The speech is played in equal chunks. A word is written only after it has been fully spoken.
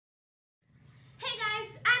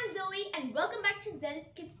and welcome back to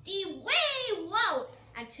Zenith Kids TV. Wow!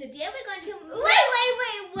 And today we're going to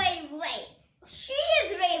Wait. She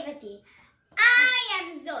is Revati. I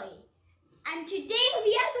am Zoe. And today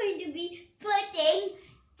we are going to be putting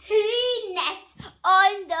 3 nets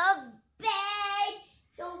on the bed.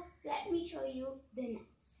 So let me show you the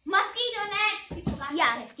nets. mosquito nets.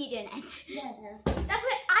 Yeah, mosquito nets. Yeah. That's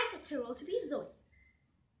why I get to roll to be Zoe.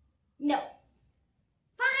 No.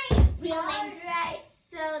 Fine. Real names. Alright,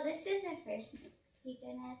 so this is the first mosquito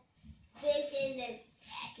net. This is the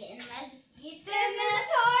second mosquito net.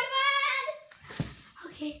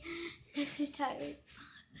 Okay, let's retire.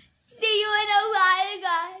 See you in a while,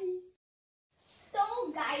 guys. So,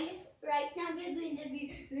 guys, right now we're going to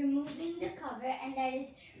be removing the cover, and that is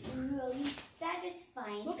really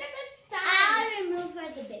satisfying. Look at that I'll size. remove for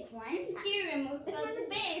the big one. You remove It's for not the the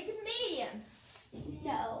big. It's medium.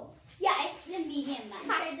 No. Yeah, it's the medium one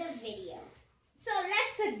for the video. So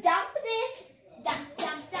let's dump this. Dump.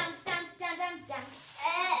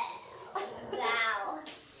 Wow.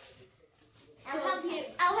 So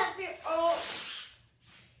I'll help you. Oh.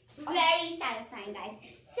 Very satisfying, guys.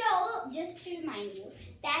 So, just to remind you,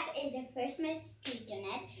 that is the first mosquito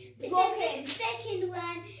net. This is the second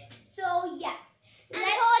one. So, yeah.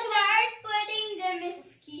 Let's start putting the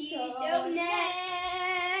mosquito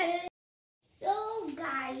net. So,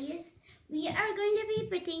 guys, we are going to be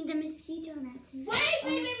putting the mosquito net. Wait.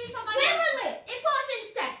 Important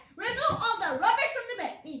step. Remove all the rubbish from the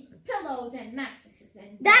bed. Means pillows and mattresses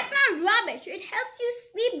and. That's not rubbish. It helps you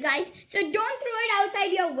sleep, guys. So don't throw it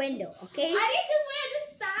outside your window, okay? I need to wear the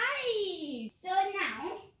size. So now,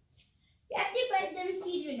 we have to put the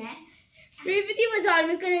mosquito net. Revati was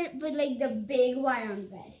almost going to put like the big one on the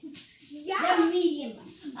bed. Yeah. The medium one.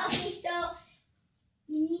 Okay, so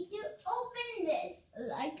we need to open this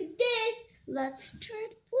like this. Let's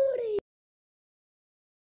start putting.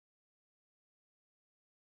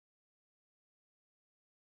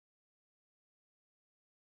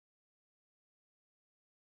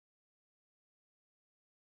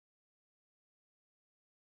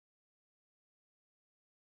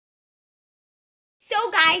 So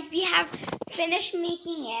guys, we have finished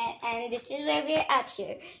making it, and this is where we're at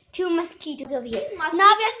here. 2 mosquitoes over here.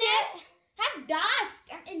 Now we have dust.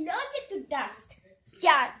 I'm allergic to dust.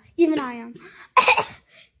 Yeah, even I am.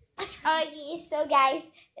 Okay, so guys,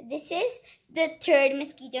 this is the 3rd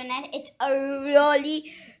mosquito net. It's a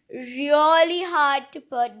really hard to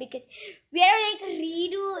put because we have to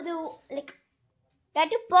redo the we have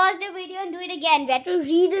to pause the video and do it again. We have to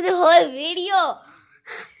redo the whole video.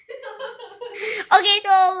 Okay, so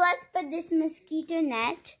let's put this mosquito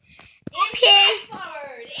net. Okay.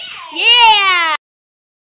 Yeah.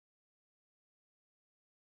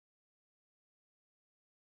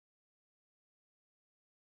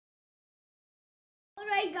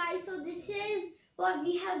 Alright guys, so this is what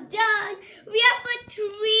we have done. We have put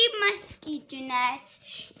 3 mosquito nets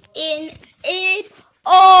in it.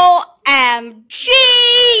 OMG!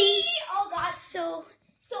 Oh God. So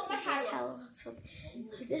much this is hard. how it looks.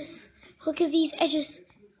 Like this. Look at these edges.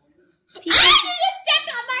 You stepped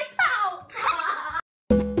on my toe.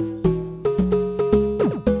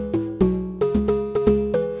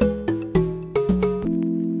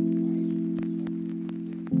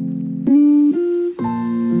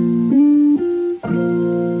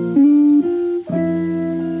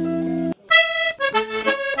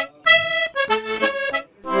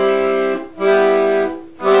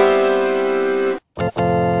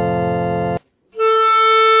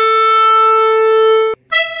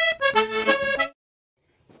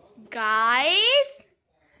 Guys,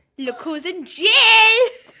 look who's in jail.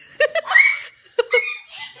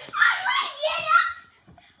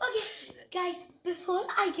 Okay, guys, before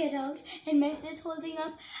I get out and mess this whole thing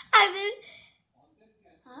up, I will.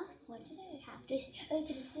 Huh? What did I have to say?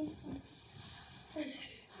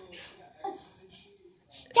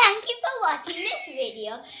 Thank you for watching this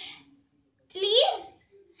video. Please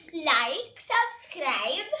like,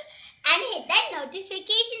 subscribe, and hit that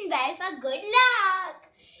notification bell for good luck.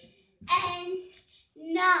 And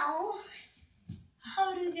now,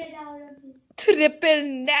 how do you get out of this? Triple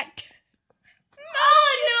net.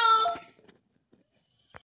 Oh no!